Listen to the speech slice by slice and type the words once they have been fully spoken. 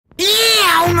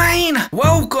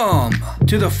Welcome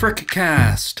to the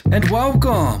Frickcast, and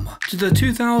welcome to the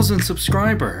 2000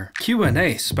 subscriber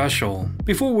Q&A special.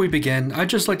 Before we begin, I'd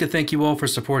just like to thank you all for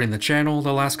supporting the channel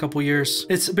the last couple years.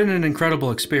 It's been an incredible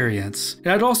experience,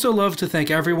 and I'd also love to thank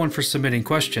everyone for submitting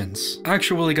questions. I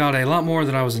actually got a lot more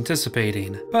than I was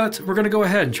anticipating, but we're gonna go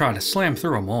ahead and try to slam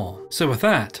through them all. So with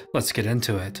that, let's get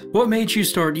into it. What made you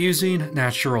start using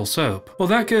natural soap? Well,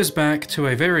 that goes back to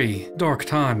a very dark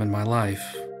time in my life.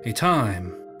 A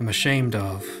time I'm ashamed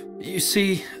of. You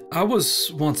see, I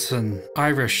was once an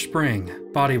Irish Spring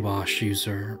body wash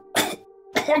user.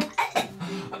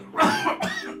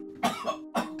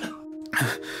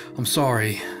 I'm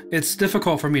sorry. It's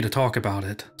difficult for me to talk about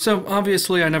it. So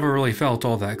obviously I never really felt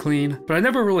all that clean, but I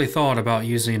never really thought about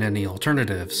using any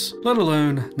alternatives, let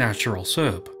alone natural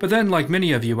soap. But then, like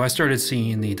many of you, I started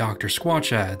seeing the Dr.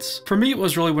 Squatch ads. For me, it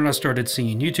was really when I started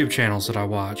seeing YouTube channels that I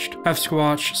watched have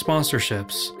Squatch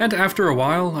sponsorships, and after a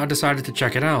while, I decided to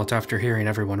check it out after hearing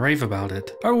everyone rave about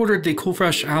it. I ordered the Cool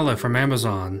Fresh Aloe from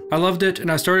Amazon. I loved it,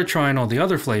 and I started trying all the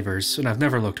other flavors, and I've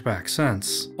never looked back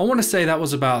since. I want to say that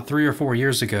was about 3 or 4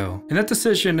 years ago, and that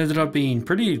decision ended up being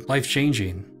pretty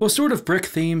life-changing. What sort of brick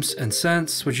themes and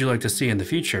scents would you like to see in the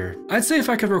future? I'd say if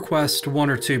I could request 1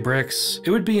 or 2 bricks, it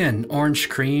would be an orange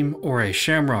cream or a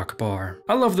shamrock bar.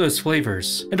 I love those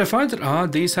flavors, and I find it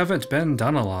odd these haven't been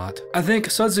done a lot. I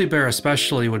think Sudsy Bear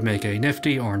especially would make a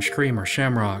nifty orange cream or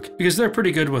shamrock, because they're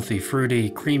pretty good with the fruity,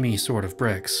 creamy sort of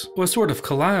bricks. What sort of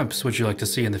collabs would you like to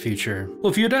see in the future?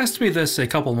 Well, if you had asked me this a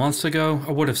couple months ago,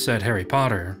 I would have said Harry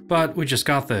Potter, but we just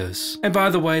got those. And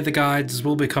by the way, the guides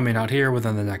will be coming out here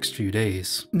within the next few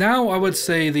days. Now I would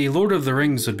say the Lord of the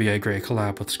Rings would be a great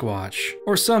collab with Squatch,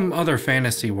 or some other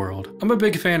fantasy world. I'm a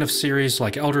big fan of series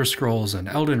like Elder Scrolls and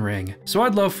Elden Ring, so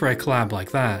I'd love for a collab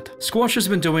like that. Squatch has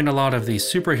been doing a lot of the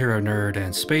superhero nerd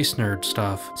and space nerd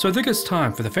stuff, so I think it's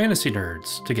time for the fantasy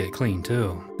nerds to get clean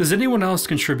too. Does anyone else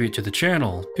contribute to the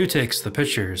channel? Who takes the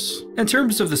pictures? In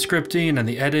terms of the scripting and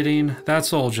the editing,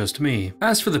 that's all just me.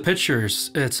 As for the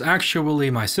pictures, it's actually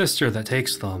my sister that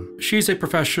takes them. She's a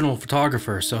professional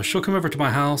photographer, so she'll come over to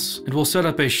my house and we'll set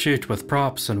up a shoot with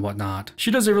props and whatnot. She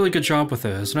does a really good job with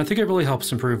those, and I think it really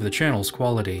helps improve the channel's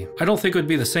quality. I don't think it would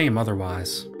be the same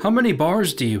otherwise. How many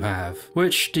bars do you have?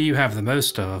 Which do you have the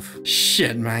most of?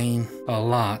 Shit, man. A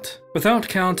lot. Without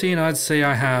counting, I'd say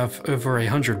I have over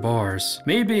 100 bars,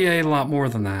 maybe a lot more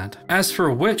than that. As for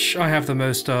which I have the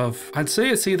most of, I'd say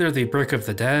it's either the Brick of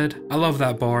the Dead, I love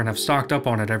that bar and have stocked up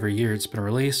on it every year it's been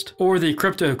released, or the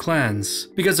Crypto Cleanse,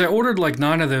 because I ordered like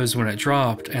 9 of those when it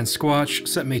dropped, and Squatch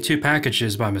sent me 2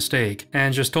 packages by mistake,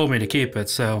 and just told me to keep it,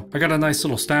 so I got a nice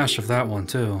little stash of that one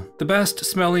too. The best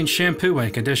smelling shampoo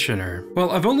and conditioner.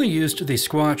 Well, I've only used the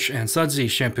Squatch and Sudsy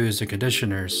shampoos and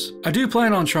conditioners. I do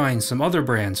plan on trying some other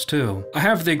brands too. I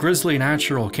have the Grizzly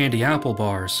Natural Candy Apple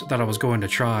bars that I was going to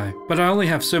try, but I only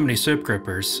have so many soap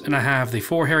grippers, and I have the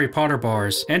 4 Harry Potter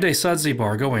bars and a Sudsy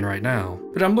bar going right now,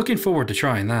 but I'm looking forward to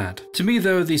trying that. To me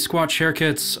though, the Squatch hair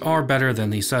kits are better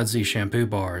than the Sudsy shampoo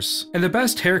bars, and the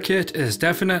best hair kit is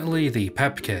definitely the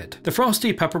Pep Kit. The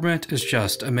Frosty Peppermint is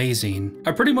just amazing.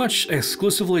 I pretty much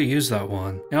exclusively use that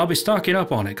one, and I'll be stocking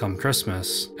up on it come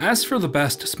Christmas. As for the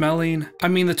best smelling, I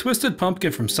mean the Twisted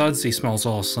Pumpkin from Sudsy smells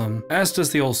awesome, as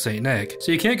does the Old St. Nick,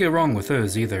 so you can't go wrong with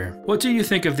those either. What do you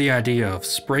think of the idea of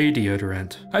spray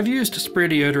deodorant? I've used spray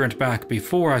deodorant back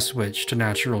before I switched to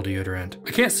natural deodorant.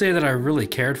 I can't say that I really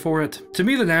cared for it. To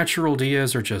me, the natural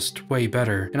deos are just way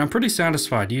better, and I'm pretty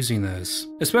satisfied using those,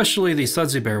 especially the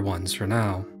Sudsy Bear ones for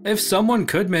now. If someone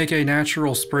could make a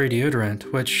natural spray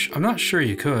deodorant, which I'm not sure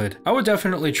you could, I would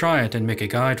definitely try it and make a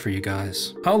guide for you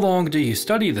guys. How long do you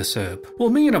study the soap?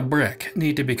 Well, me and a brick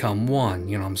need to become one,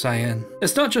 you know what I'm saying?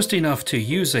 It's not just enough to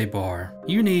use a bar,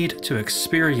 you need to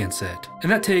experience it,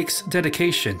 and that takes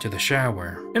dedication to the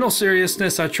shower. In all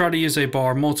seriousness, I try to use a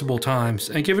bar multiple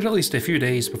times and give it at least a few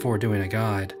days before doing a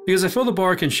guide, because I feel the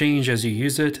bar can change as you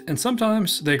use it, and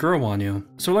sometimes they grow on you,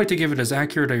 so I like to give it as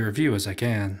accurate a review as I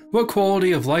can. What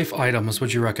quality of life items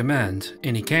would you recommend?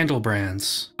 Any candle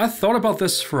brands? I've thought about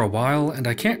this for a while, and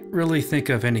I can't really think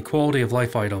of any quality of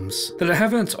life items that I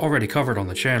haven't already covered on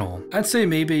the channel. I'd say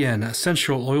maybe an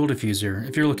essential oil diffuser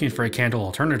if you're looking for a candle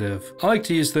alternative. I like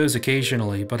to use those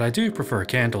occasionally, but I do prefer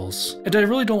candles. And I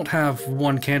really don't have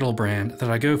one candle brand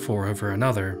that I go for over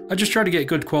another. I just try to get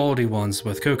good quality ones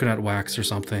with coconut wax or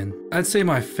something. I'd say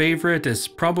my favorite is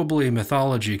probably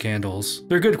Mythology candles.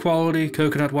 They're good quality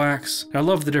coconut wax, and I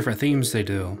love the different themes they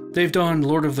do. too. They've done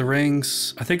Lord of the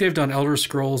Rings, I think they've done Elder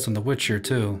Scrolls and The Witcher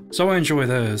too, so I enjoy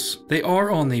those. They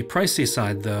are on the pricey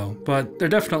side though, but they're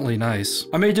definitely nice.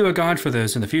 I may do a guide for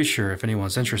those in the future if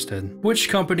anyone's interested. Which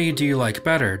company do you like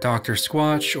better, Dr.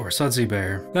 Squatch or Sudsy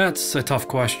Bear? That's a tough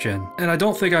question, and I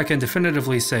don't think I can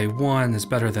definitively say one is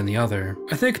better than the other.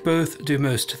 I think both do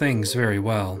most things very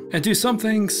well, and do some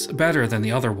things better than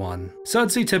the other one.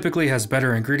 Sudsy typically has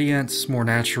better ingredients, more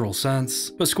natural scents,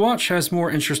 but Squatch has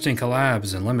more interesting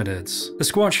collabs and limiteds. The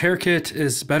Squatch hair kit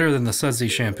is better than the Sudsy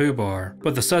shampoo bar,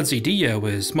 but the Sudsy Dio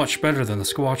is much better than the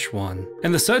Squatch one.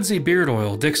 And the Sudsy beard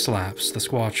oil dick slaps the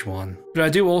Squatch one. But I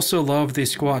do also love the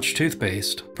Squatch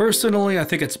toothpaste. Personally, I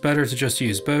think it's better to just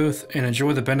use both and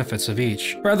enjoy the benefits of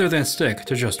each, rather than stick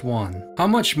to just one. How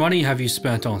much money have you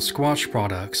spent on Squatch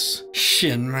products?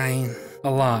 Shit, man. A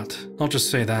lot. I'll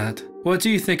just say that. What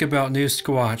do you think about new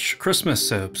Squatch Christmas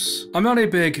soaps? I'm not a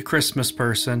big Christmas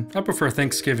person, I prefer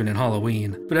Thanksgiving and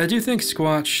Halloween, but I do think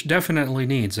Squatch definitely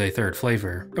needs a third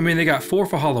flavor. I mean, they got 4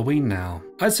 for Halloween now.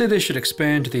 I'd say they should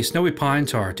expand the Snowy Pine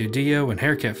Tar to Dio and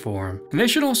hair kit form, and they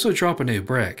should also drop a new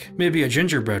brick, maybe a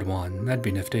gingerbread one, that'd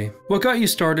be nifty. What got you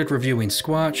started reviewing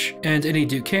Squatch, and any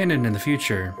Duke Cannon in the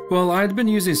future? Well, I'd been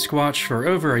using Squatch for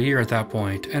over a year at that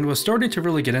point, and was starting to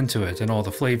really get into it and all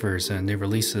the flavors and new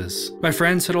releases. My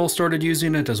friends had all started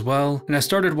using it as well, and I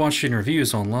started watching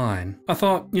reviews online. I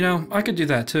thought, you know, I could do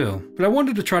that too, but I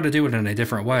wanted to try to do it in a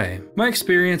different way. My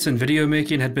experience in video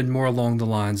making had been more along the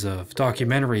lines of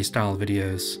documentary style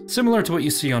videos, similar to what you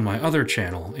see on my other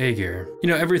channel, Aegir. You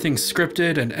know, everything's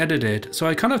scripted and edited, so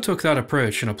I kind of took that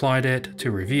approach and applied it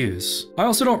to reviews. I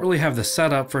also don't really have the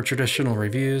setup for traditional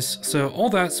reviews, so all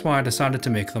that's why I decided to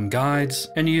make them guides,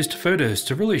 and used photos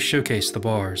to really showcase the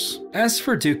bars. As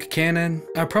for Duke Cannon,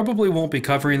 I probably won't be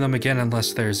covering them again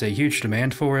unless there's a huge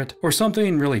demand for it, or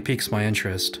something really piques my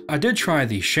interest. I did try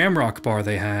the Shamrock bar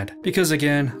they had, because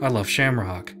again, I love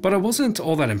Shamrock, but I wasn't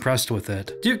all that impressed with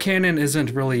it. Duke Cannon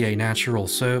isn't really a natural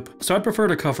soap, so I'd prefer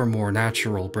to cover more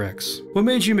natural bricks. What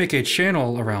made you make a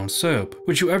channel around soap?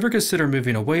 Would you ever consider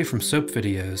moving away from soap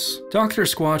videos? Dr.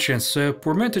 Squatch and soap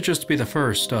were meant to just be the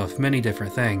first of many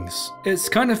different things. It's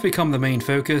kind of become the main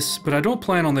focus, but I don't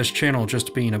plan on this channel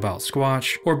just being about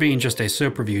Squatch, or being just a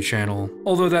soap review channel,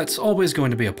 although that's always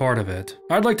going to be a part of it.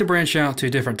 I'd like to branch out to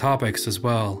different topics as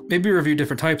well, maybe review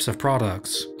different types of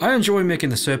products. I enjoy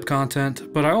making the soap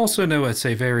content, but I also know it's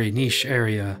a very niche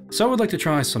area, so I would like to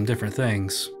try some different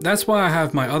things. That's why I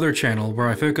have my other channel where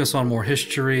I focus on more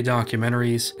history,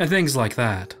 documentaries, and things like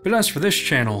that. But as for this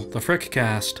channel, the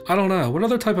Frickcast, I don't know, what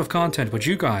other type of content would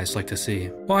you guys like to see?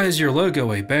 Why is your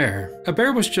logo a bear? A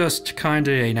bear was just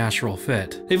kinda a natural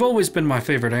fit. They've always been my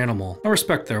favorite animal. I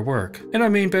respect their work. And I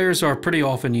mean, bears are pretty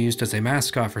often used as a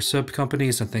mascot for soap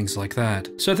companies and things like that,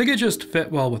 so I think it just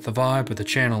fit well with the vibe of the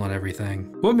channel and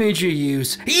everything. What made you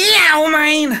use "Yow,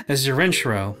 man" as your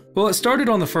intro? Well, it started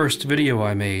on the first video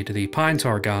I made, the Pine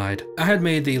Tar Guide. I had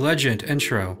made the Legend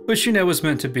intro, which you know was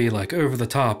meant to be like over the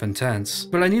top intense,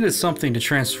 but I needed something to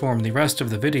transform the rest of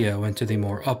the video into the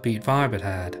more upbeat vibe it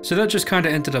had. So that just kinda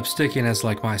ended up sticking as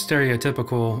like my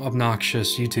stereotypical,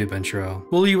 obnoxious YouTube intro.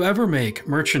 Will you ever make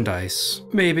merchandise?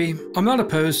 Maybe. I'm not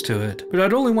opposed to it, but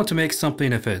I'd only want to make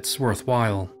something if it's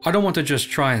worthwhile. I don't want to just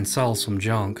try and sell some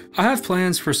junk. I have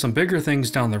plans for some bigger things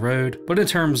down the road, but in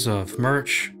terms of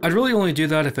merch, I'd really only do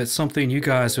that if it's something you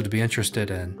guys would be interested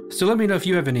in. So let me know if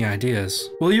you have any ideas.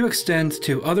 Will you extend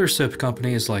to other soap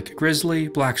companies like Grizzly,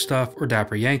 Black Stuff, or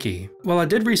Dapper Yankee? Well, I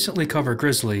did recently cover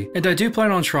Grizzly, and I do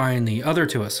plan on trying the other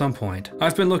two at some point.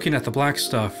 I've been looking at the Black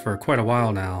Stuff for quite a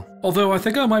while now. Although I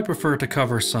think I might prefer to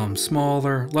cover some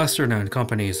smaller, lesser known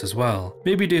companies as well.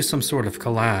 Maybe do some sort of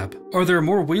collab. Are there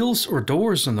more wheels or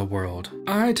doors in the world?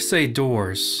 I'd say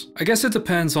doors. I guess it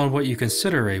depends on what you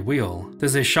consider a wheel.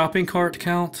 Does a shopping cart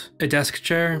count? A desk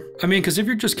chair? I mean, because if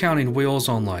you're just counting wheels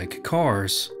on like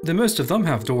cars, then most of them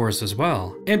have doors as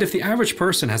well. And if the average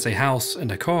person has a house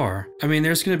and a car, I mean,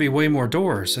 there's going to be way more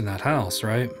doors in that house,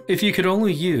 right? If you could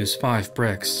only use 5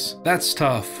 bricks, that's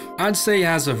tough. I'd say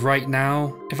as of right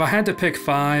now, if I had to pick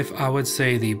 5, I would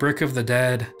say the Brick of the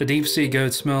Dead, the Deep Sea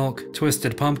Goat's Milk,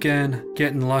 Twisted Pumpkin,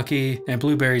 Getting Lucky, and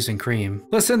Blueberries and Cream.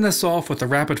 Let's end this off with the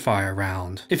rapid fire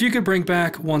round. If you could bring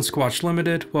back one Squatch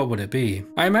Limited, what would it be?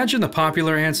 I imagine the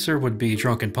popular answer would be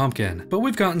Drunken Pumpkin, but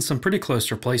we've gotten some pretty close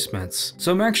replacements.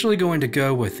 So I'm actually going to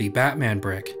go with the Batman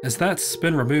brick, as that's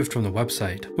been removed from the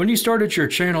website. When you started your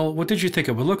channel, what did you think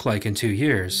it would look like in 2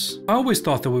 years? I always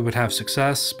thought that we would have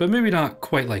success, but maybe not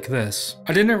quite like this.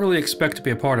 I didn't really expect to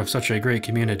be a part of such a great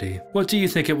community. What do you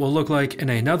think it will look like in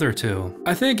another 2?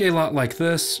 I think a lot like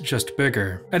this, just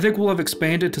bigger. I think we'll have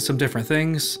expanded to some different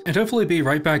things, and hopefully be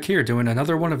right back here doing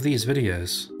another one of these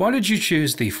videos. Why did you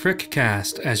choose the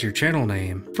Frickcast as your channel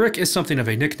name? Frick is something of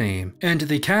a nickname, and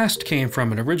the cast came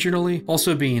from it originally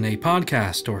also being a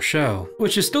podcast or show,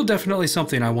 which is still definitely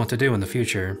something I want to do in the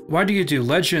future. Why do you do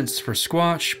Legends for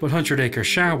Squatch, but 100 Acre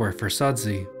Shower for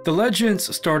Sudsy? The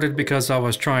Legends started because I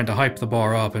was trying to hype the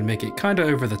bar up and make it kinda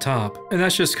over the top, and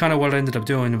that's just kinda what I ended up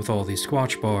doing with all these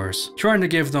Squatch bars, trying to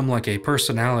give them like a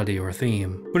personality or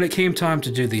theme. When it came time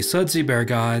to do the Sudsy Bear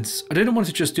guides, I didn't want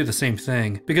to just do the same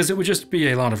thing, because it would just be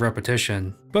a lot of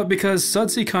repetition. But because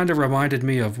Sudsy kinda reminded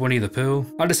me of Winnie the Pooh,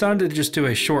 I decided to just do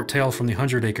a short tale from the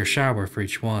 100 Acre Shower for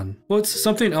each one. What's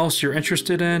something else you're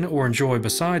interested in or enjoy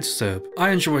besides soap? I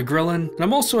enjoy grilling, and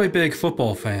I'm also a big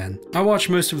football fan. I watch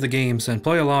most of the games and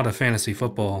play a lot of fantasy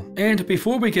football. And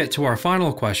before we get to our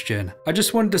final question, I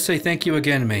just wanted to say thank you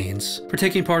again, Mains, for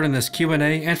taking part in this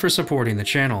Q&A and for supporting the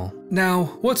channel.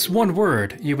 Now, what's one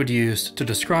word you would use to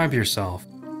describe yourself?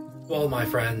 Well, my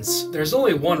friends, there's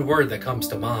only one word that comes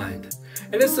to mind,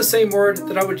 and it's the same word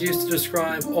that I would use to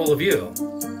describe all of you.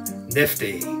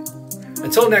 Nifty.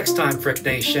 Until next time, Frick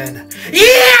Nation.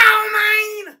 Yeah!